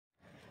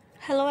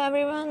Hello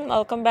everyone,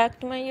 welcome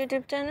back to my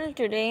YouTube channel.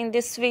 Today in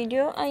this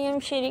video I am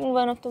sharing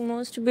one of the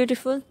most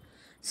beautiful,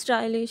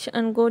 stylish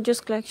and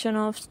gorgeous collection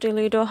of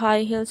stiletto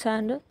high heel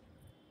sandals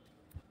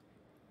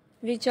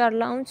which are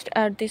launched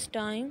at this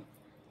time.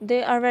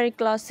 They are very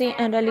classy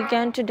and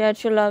elegant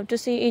that you love to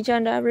see each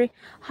and every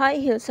high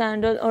heel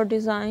sandal or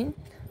design.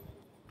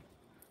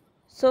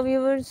 So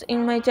viewers,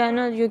 in my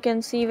channel you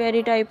can see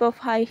very type of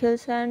high heel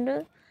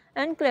sandal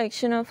and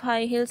collection of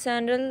high heel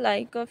sandal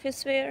like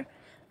office wear,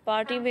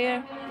 party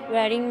wear,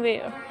 wedding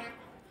wear.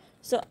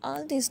 So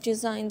all these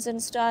designs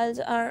and styles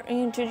are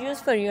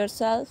introduced for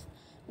yourself.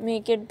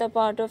 Make it the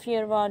part of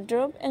your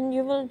wardrobe and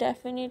you will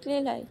definitely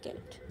like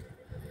it.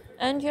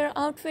 And your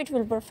outfit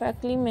will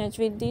perfectly match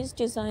with these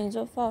designs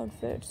of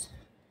outfits.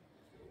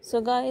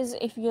 So guys,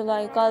 if you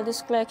like all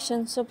this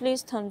collection, so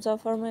please thumbs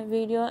up for my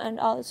video and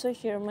also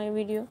share my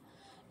video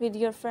with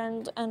your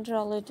friends and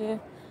relative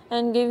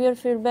and give your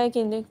feedback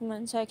in the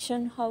comment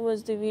section. How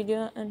was the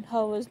video and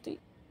how was the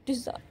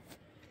design?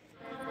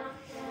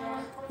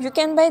 You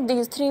can buy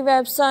these three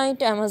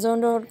websites: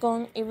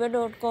 Amazon.com,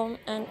 eBay.com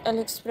and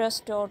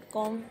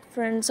AliExpress.com.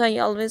 Friends, I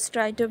always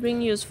try to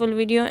bring useful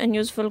video and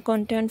useful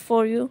content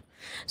for you.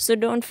 So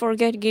don't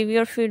forget, give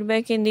your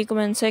feedback in the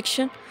comment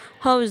section.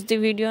 How is the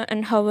video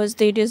and how was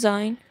the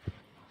design?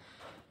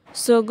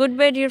 So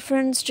goodbye dear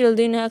friends, till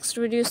the next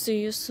video. See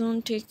you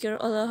soon. Take care.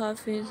 Allah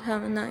Hafiz.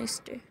 Have a nice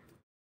day.